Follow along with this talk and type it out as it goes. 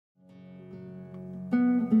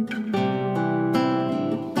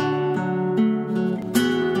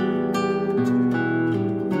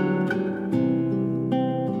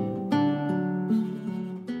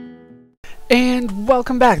And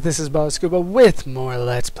welcome back, this is Scuba with more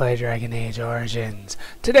Let's Play Dragon Age Origins.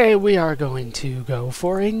 Today we are going to go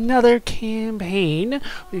for another campaign.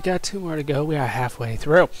 We've got 2 more to go, we are halfway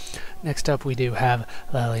through. Next up we do have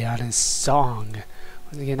Leliana's Song.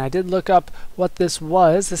 Once again, I did look up what this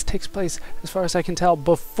was. This takes place, as far as I can tell,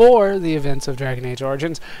 before the events of Dragon Age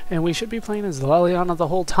Origins, and we should be playing as Leliana the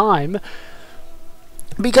whole time.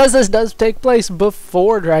 Because this does take place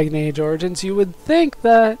before Dragon Age Origins, you would think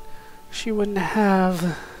that she wouldn't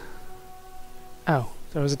have... Oh,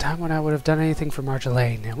 there was a time when I would have done anything for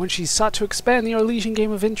Marjolaine, and when she sought to expand the Orlesian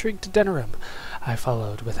game of intrigue to Denerim, I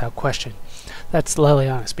followed without question. That's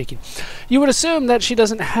Leliana speaking. You would assume that she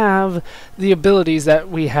doesn't have the abilities that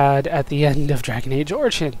we had at the end of Dragon Age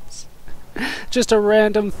Origins. Just a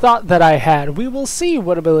random thought that I had. We will see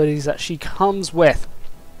what abilities that she comes with.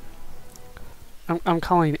 I'm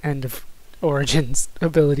calling end of Origins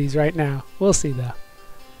abilities right now. We'll see though.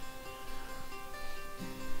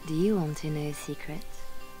 Do you want to know a secret?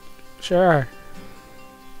 Sure.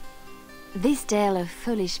 This tale of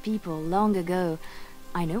foolish people long ago,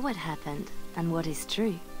 I know what happened and what is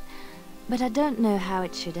true, but I don't know how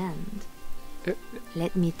it should end.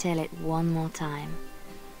 Let me tell it one more time,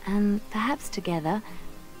 and perhaps together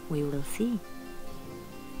we will see.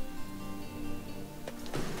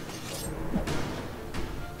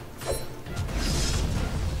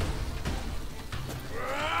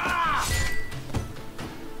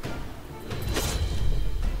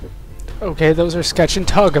 Okay, those are Sketch and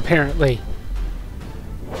Tug, apparently.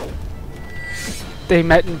 They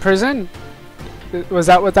met in prison? Was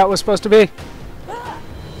that what that was supposed to be?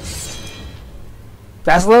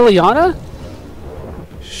 That's Leliana?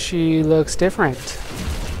 She looks different.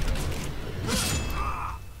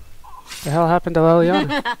 The hell happened to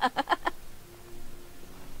Leliana?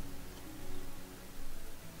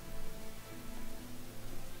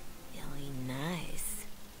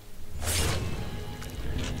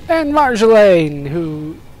 And Marjolaine,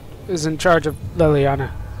 who is in charge of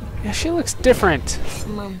Leliana. Yeah, she looks different.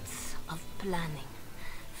 Months of planning,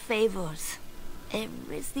 favors,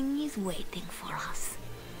 everything is waiting for us.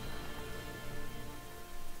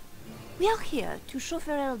 We are here to show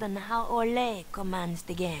Ferelden how Orlais commands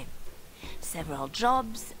the game. Several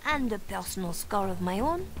jobs and a personal score of my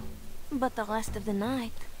own, but the rest of the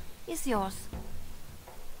night is yours.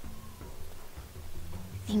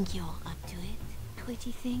 Think you're up to it?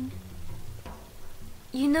 Pretty thing.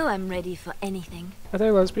 You know I'm ready for anything. Are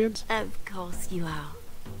they lesbians? Of course you are.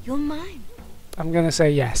 You're mine. I'm gonna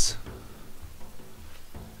say yes.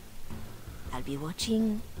 I'll be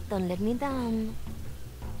watching. Don't let me down.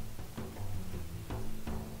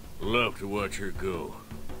 Love to watch her go.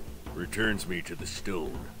 Returns me to the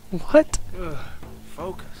stone. What?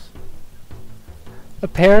 Focus.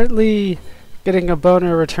 Apparently, getting a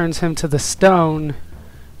boner returns him to the stone.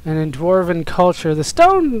 And in dwarven culture, the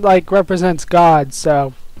stone, like, represents God,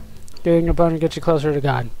 so getting a boner gets you closer to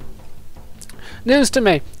God. News to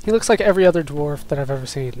me. He looks like every other dwarf that I've ever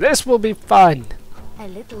seen. This will be fun! A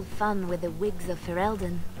little fun with the wigs of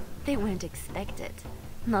Ferelden. They weren't expected.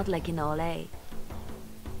 Not like in Orlais.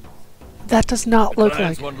 That does not look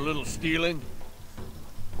like... Want a little stealing?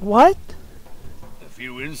 What? A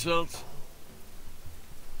few insults?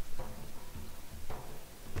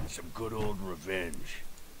 And some good old revenge.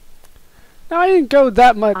 No, I didn't go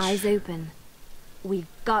that much. Eyes open. We've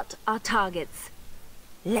got our targets.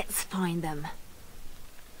 Let's find them.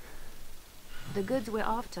 The goods we're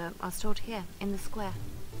after are stored here, in the square.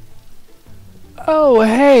 Oh,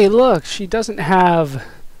 hey, look, she doesn't have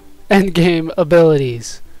endgame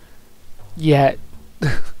abilities. Yet.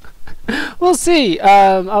 We'll see.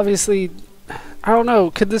 Obviously, I don't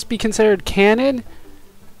know, could this be considered canon?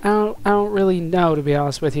 I don't really know, to be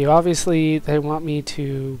honest with you. Obviously, they want me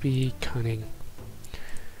to be cunning.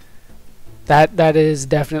 That is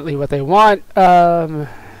definitely what they want. I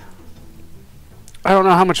don't know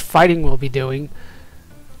how much fighting we'll be doing.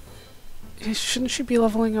 Shouldn't she be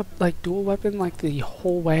leveling up, like, dual weapon, like, the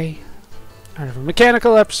whole way? I don't know.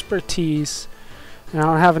 Mechanical expertise. And I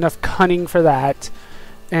don't have enough cunning for that.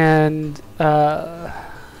 And, I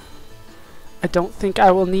don't think I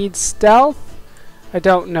will need stealth. I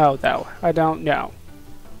don't know, though. I don't know.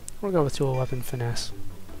 We'll go with dual weapon finesse.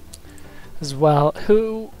 As well.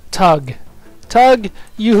 Who? Tug. Tug,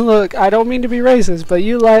 you look... I don't mean to be racist, but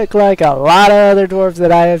you look like a lot of other dwarves that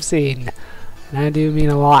I have seen. And I do mean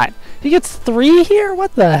a lot. He gets 3 here?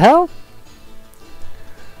 What the hell?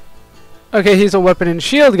 Okay, he's a weapon and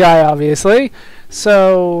shield guy, obviously.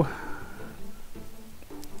 So...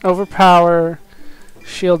 Overpower.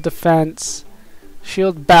 Shield defense.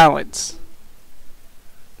 Shield balance.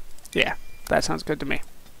 Yeah, that sounds good to me.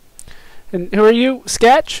 And who are you?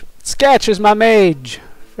 Sketch? Sketch is my mage.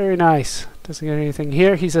 Very nice. Doesn't get anything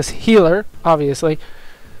here. He's a healer, obviously.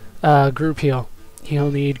 Group heal.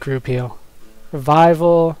 He'll need group heal.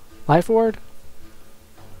 Revival. Life ward?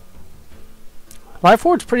 Life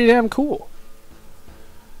ward's pretty damn cool.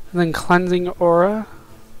 And then cleansing aura.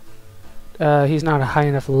 He's not a high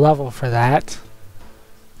enough level for that.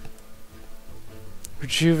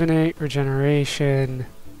 Rejuvenate, regeneration.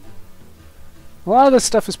 A lot of this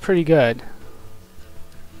stuff is pretty good.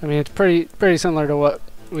 I mean, it's pretty similar to what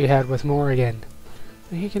we had with Morrigan.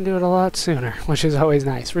 He can do it a lot sooner, which is always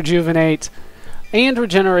nice. Rejuvenate and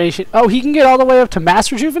regeneration. Oh, he can get all the way up to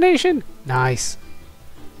mass rejuvenation? Nice.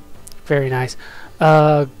 Very nice.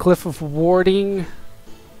 Glyph of warding.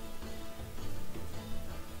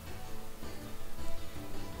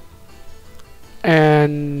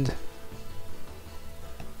 And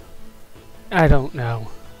I don't know.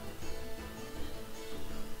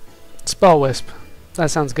 Spell Wisp. That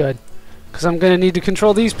sounds good. Because I'm going to need to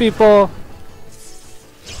control these people.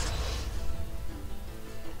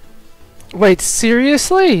 Wait,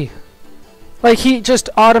 seriously? Like he just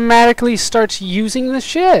automatically starts using the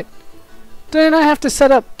shit? Then I have to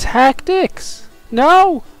set up tactics?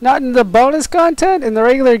 No, not in the bonus content. In the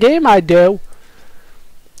regular game I do.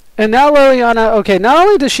 And now Leliana, okay, not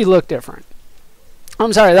only does she look different.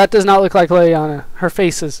 I'm sorry, that does not look like Leliana. Her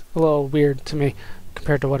face is a little weird to me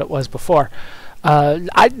compared to what it was before.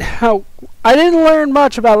 I didn't learn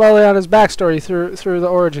much about Leliana's backstory through the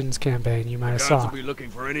Origins campaign. You might have saw. Gods will be looking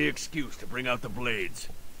for any excuse to bring out the blades.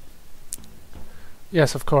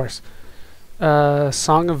 Yes, of course.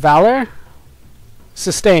 Song of Valor,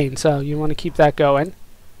 sustain. So you want to keep that going.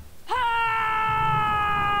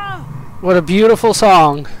 What a beautiful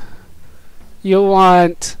song. You'll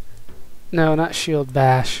want no, not Shield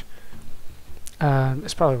Bash.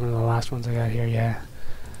 It's probably one of the last ones I got here. Yeah.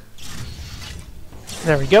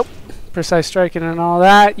 There we go. Precise striking and all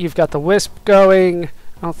that. You've got the Wisp going.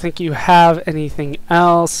 I don't think you have anything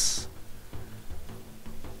else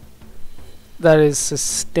that is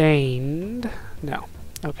sustained. No.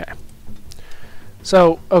 Okay.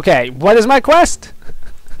 So, okay. What is my quest?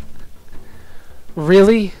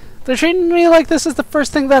 Really? They're treating me like this is the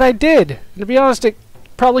first thing that I did. And to be honest, it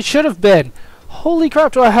probably should have been. Holy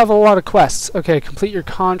crap, do I have a lot of quests. Okay, complete your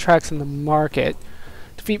contracts in the market.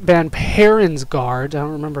 Defeat Ban Perrin's guard. I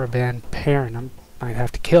don't remember a Ban Perrin. I might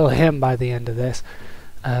have to kill him by the end of this.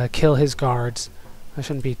 Kill his guards. That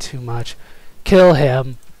shouldn't be too much. Kill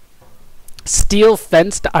him. Steal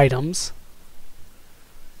fenced items.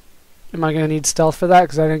 Am I going to need stealth for that?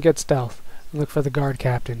 Because I didn't get stealth. Look for the guard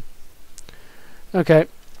captain. Okay.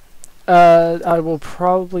 I will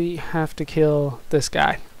probably have to kill this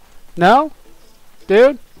guy. No?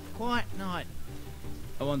 Dude? Quite not.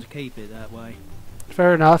 I want to keep it that way.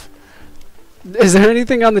 Fair enough. Is there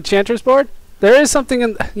anything on the Chanter's board? There is something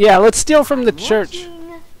in... Yeah, let's steal from the church.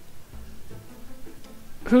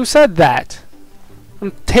 Who said that?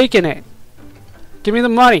 I'm taking it. Give me the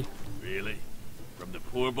money. Really? From the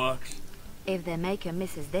poor box? If their maker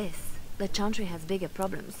misses this, the Chantry has bigger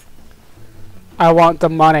problems. I want the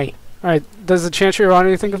money. Alright, does the Chantry want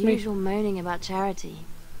anything of me? Usual moaning about charity.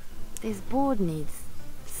 This board needs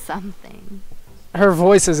something. Her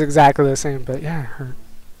voice is exactly the same, but yeah, her...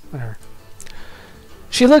 Whatever.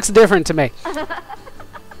 She looks different to me.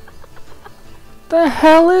 The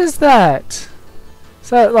hell is that? Is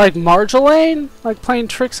that like Marjolaine? Like playing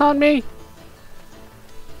tricks on me?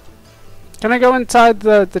 Can I go inside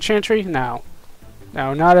the Chantry? No.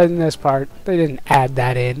 No, not in this part. They didn't add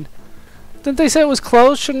that in. Didn't they say it was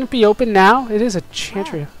closed? Shouldn't it be open now? It is a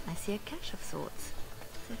Chantry. Well, I see a cache of sorts.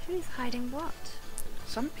 So who's hiding what?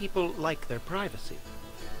 Some people like their privacy.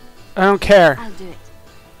 I don't care. I'll do it.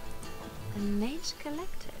 The Mage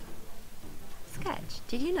Collective. Sketch,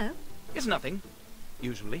 did you know? It's nothing,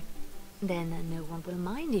 usually. Then no one will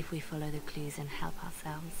mind if we follow the clues and help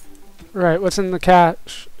ourselves. Right, what's in the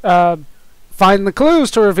cache? Find the clues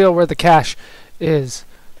to reveal where the cache is.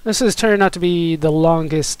 This has turned out to be the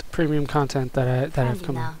longest premium content that I've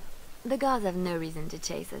come on. The guards have no reason to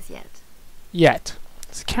chase us yet. Yet.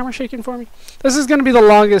 Is the camera shaking for me? This is going to be the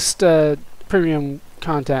longest premium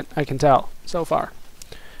content I can tell so far.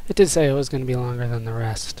 It did say it was going to be longer than the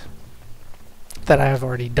rest. That I have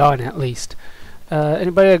already done, at least.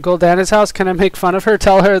 Anybody at Goldana's house? Can I make fun of her?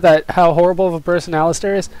 Tell her that how horrible of a person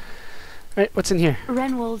Alistair is? Right, what's in here?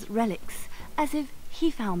 Renwald's relics. As if he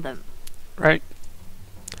found them. Right.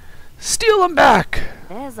 Steal them back!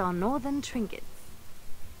 There's our northern trinkets.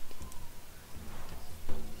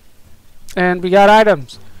 And we got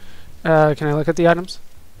items. Can I look at the items?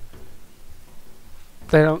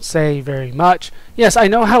 They don't say very much. Yes, I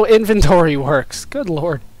know how inventory works. Good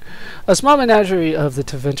lord. A small menagerie of the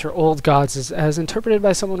Tevinter old gods is as interpreted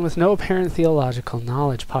by someone with no apparent theological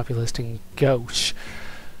knowledge, populist in gauche.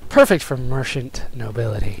 Perfect for merchant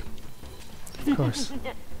nobility. Of course.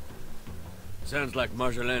 Sounds like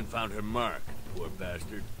Marjolaine found her mark, poor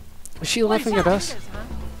bastard. Is she laughing at us?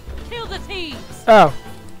 Kill the thieves! Oh,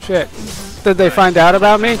 shit. Did they find out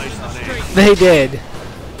about me? They did.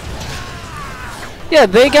 Yeah,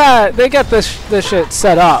 they got this shit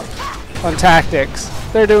set up on tactics.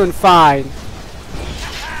 They're doing fine.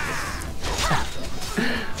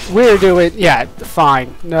 We're doing, yeah,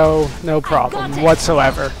 fine. No problem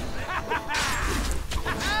whatsoever.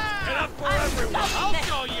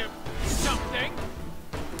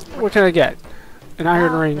 What can I get? An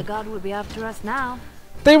iron ring. The god will be after us now.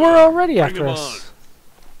 They were already Bring after him us.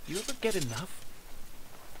 Do you ever get enough?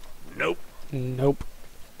 Nope. Nope.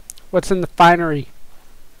 What's in the finery?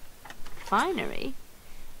 Finery?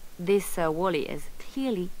 This Sir Wally has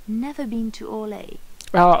clearly never been to Olay.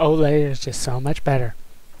 Well, Olay is just so much better.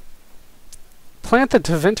 Plant the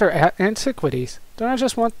Tevinter antiquities. Don't I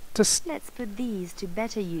just want to... Let's put these to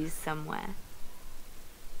better use somewhere.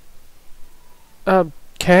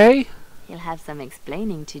 Okay. He'll have some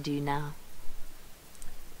explaining to do now.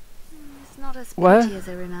 It's not as What? pretty as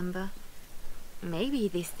I remember. Maybe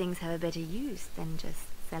these things have a better use than just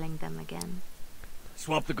selling them again.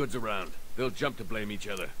 Swap the goods around. They'll jump to blame each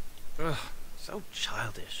other. Ugh, so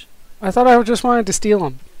childish. I thought I just wanted to steal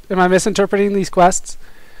them. Am I misinterpreting these quests?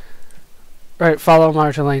 Right, follow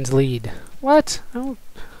Marjolaine's lead. What? I'm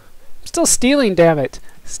still stealing, damn it.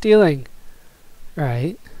 Stealing.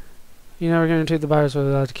 Right. You never guarantee the buyers will be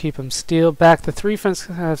allowed to keep them. Steal back the 3 friends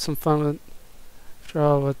can have some fun with. After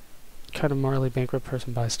all, what kind of morally bankrupt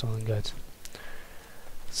person buys stolen goods?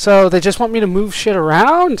 So they just want me to move shit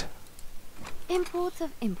around? Imports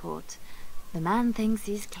of import. The man thinks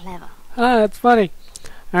he's clever. Ah, that's funny.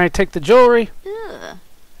 Alright, take the jewelry. Ugh.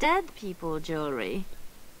 Dead people jewelry.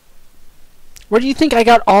 Where do you think I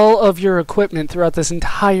got all of your equipment throughout this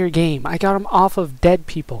entire game? I got them off of dead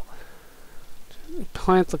people.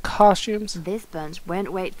 Plant the costumes. This bunch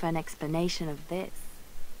won't wait for an explanation of this.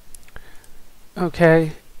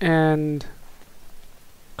 Okay, and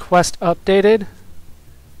quest updated.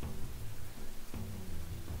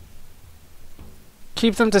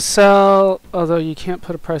 Keep them to sell, although you can't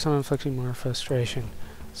put a price on inflicting more frustration.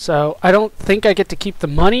 So I don't think I get to keep the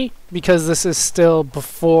money because this is still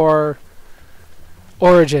before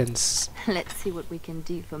Origins. Let's see what we can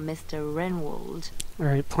do for Mr. Renwald.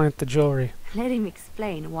 Alright, plant the jewelry. Let him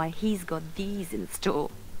explain why he's got these in store.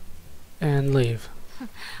 And leave.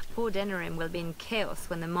 Poor Denerim will be in chaos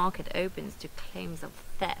when the market opens to claims of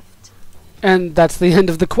theft. And that's the end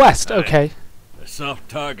of the quest, Aye. okay. A soft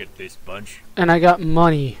target, this bunch. And I got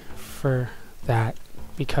money for that,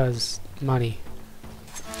 because money.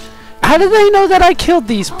 How do they know that I killed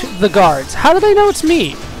the guards? How do they know it's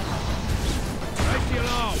me?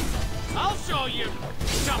 I'll show you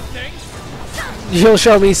something. You'll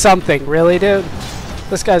show me something, really, dude?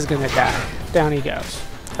 This guy's gonna die. Down he goes.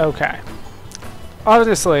 Okay.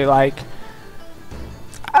 Honestly, like,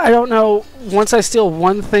 I don't know. Once I steal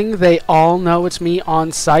one thing, they all know it's me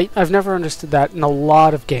on sight. I've never understood that in a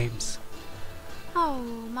lot of games. Oh,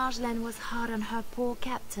 Marjolaine was hard on her poor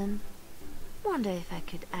captain. Wonder if I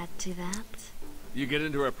could add to that. You get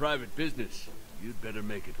into our private business, you'd better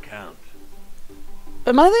make it count.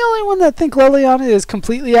 Am I the only one that think Leliana is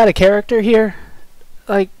completely out of character here?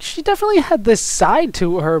 Like, she definitely had this side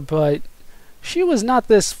to her, but she was not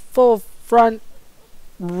this full-front,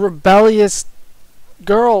 rebellious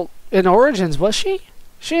girl in Origins, was she?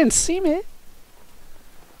 She didn't seem it.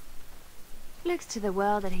 Looks to the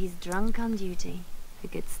world that he's drunk on duty. A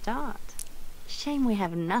good start. Shame we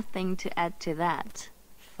have nothing to add to that.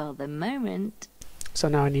 For the moment. So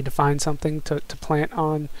now I need to find something to plant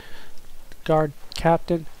on guard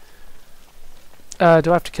captain. Do I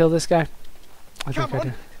have to kill this guy? I Come think I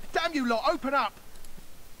on! Damn you lot, open up!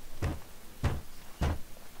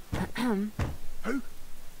 Who?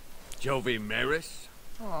 Jovi Maris?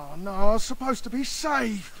 Oh no, I was supposed to be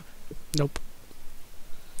safe! do. Nope.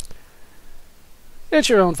 It's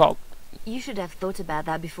your own fault. You should have thought about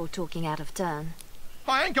that before talking out of turn.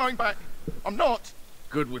 I ain't going back! I'm not!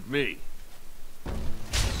 Good with me.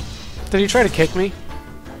 Did he try to kick me?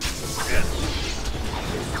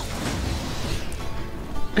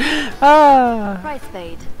 Ah! Price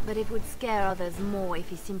paid, but it would scare others more if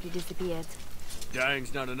he simply disappeared.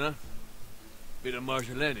 Dying's not enough. Bit of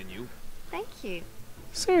Marjolaine in you. Thank you.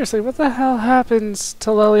 Seriously, what the hell happens to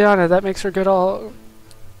Leliana that makes her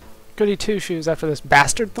goody two shoes after this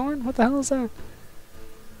bastard thorn? What the hell is that?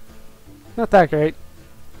 Not that great.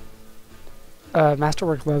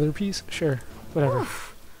 Masterwork leather piece? Sure. Whatever.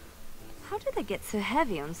 Oof. How do they get so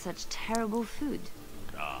heavy on such terrible food?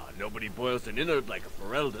 Ah, nobody boils an innard like a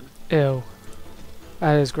Ferelden. Ew.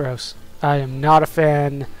 That is gross. I am not a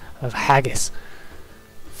fan of haggis.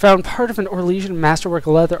 Found part of an Orlesian masterwork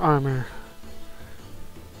leather armor.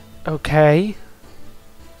 Okay.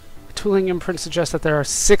 Tooling imprint suggests that there are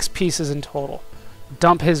 6 pieces in total.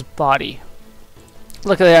 Dump his body.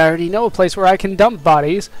 Luckily, I already know a place where I can dump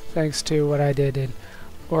bodies, thanks to what I did in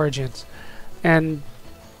Origins. And,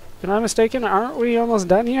 am I mistaken? Aren't we almost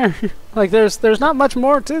done here? Like, there's not much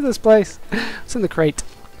more to this place. It's in the crate.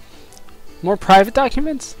 More private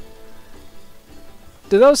documents?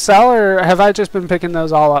 Do those sell, or have I just been picking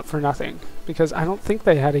those all up for nothing? Because I don't think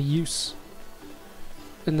they had a use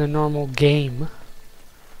in the normal game.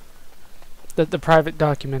 The private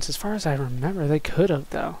documents, as far as I remember, they could have,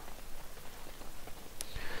 though.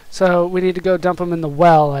 So, we need to go dump them in the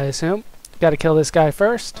well, I assume. Gotta kill this guy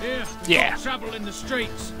first. Yeah. Trouble in the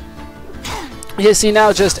streets. Yeah, see,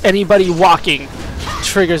 now just anybody walking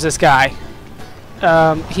triggers this guy.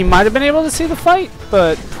 He might have been able to see the fight,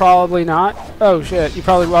 but probably not. Oh shit, you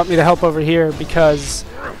probably want me to help over here because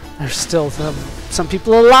there's still some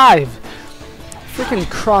people alive.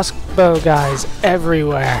 Freaking crossbow guys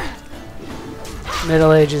everywhere.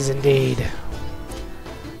 Middle Ages indeed.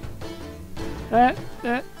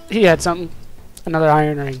 He had something. Another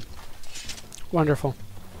iron ring. Wonderful.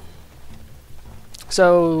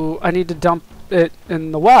 So, I need to dump it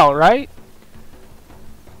in the well, right?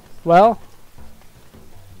 Well?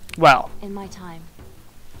 Well. In my time.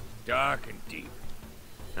 Dark and deep.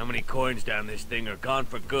 How many coins down this thing are gone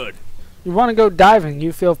for good? You want to go diving,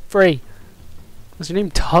 you feel free. Was your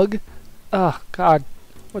name Tug? Oh, God.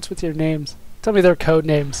 What's with your names? Tell me their code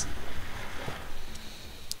names.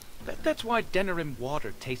 That's why Denerim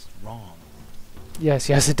water tastes wrong. Yes,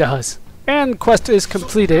 yes it does. And quest is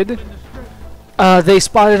completed. They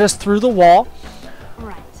spotted us through the wall.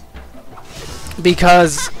 Right.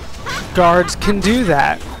 Because guards can do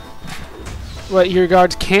that. What, your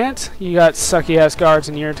guards can't? You got sucky ass guards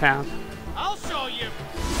in your town. I'll show you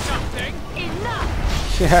something.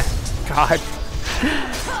 Enough! Yeah, God.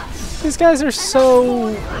 These guys are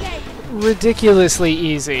so ridiculously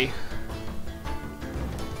easy.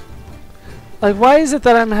 Like, why is it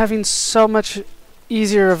that I'm having so much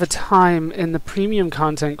easier of a time in the premium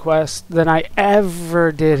content quest than I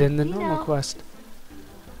ever did in the normal quest?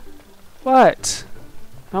 What?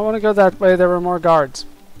 I want to go that way. There were more guards.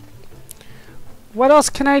 What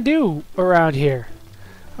else can I do around here?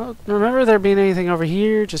 I don't remember there being anything over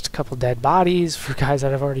here. Just a couple dead bodies for guys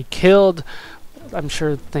that I've already killed. I'm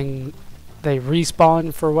sure they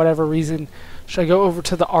respawn for whatever reason. Should I go over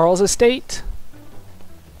to the Arl's estate?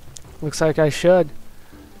 Looks like I should.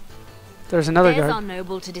 There's another guard. Are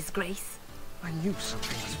noble to disgrace. I knew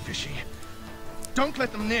something was fishy. Don't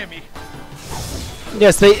let them near me.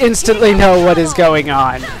 Yes, they instantly know what is going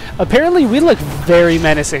on. Apparently we look very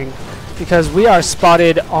menacing because we are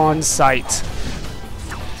spotted on sight.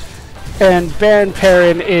 And Baron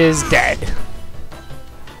Perrin is dead.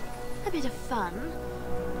 A bit of fun.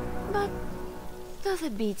 But does the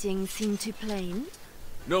beating seem too plain?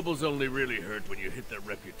 Nobles only really hurt when you hit their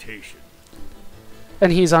reputation.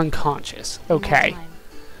 And he's unconscious. Okay. In my time.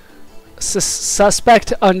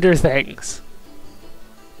 Suspect under things.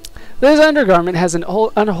 This undergarment has an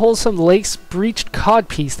unwholesome lace-breeched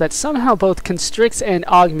codpiece that somehow both constricts and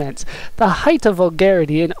augments the height of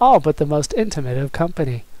vulgarity in all but the most intimate of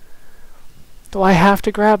company. Do I have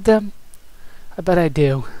to grab them? I bet I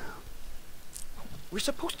do. We're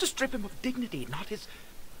supposed to strip him of dignity, not his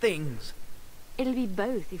things. It'll be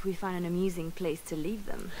both if we find an amusing place to leave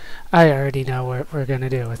them. I already know what we're going to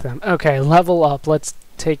do with them. Okay, level up. Let's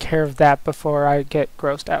take care of that before I get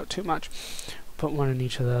grossed out too much. Put one in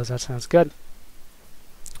each of those. That sounds good.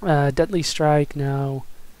 Deadly Strike, no.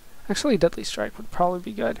 Actually, Deadly Strike would probably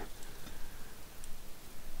be good.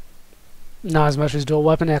 Not as much as Dual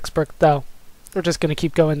Weapon Expert, though. We're just going to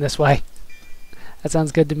keep going this way. That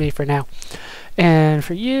sounds good to me for now. And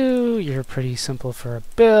for you, you're pretty simple for a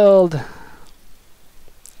build.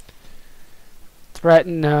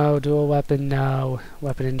 Threaten, no. Dual Weapon, no.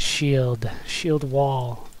 Weapon and Shield. Shield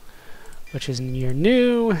Wall, which is your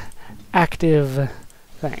new active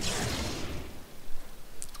thing.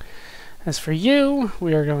 As for you,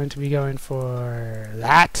 we are going to be going for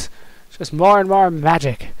that. Just more and more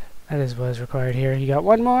magic. That is what is required here. You got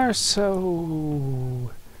one more,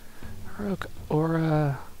 so... Heroic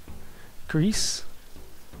Aura... Grease?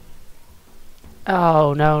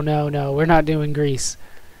 Oh, no, no, no. We're not doing Grease.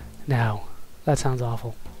 No. That sounds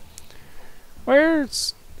awful.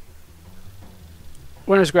 Where's...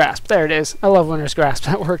 Winter's Grasp. There it is. I love Winter's Grasp.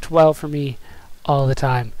 That worked well for me all the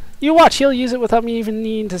time. You watch, he'll use it without me even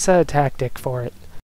needing to set a tactic for it.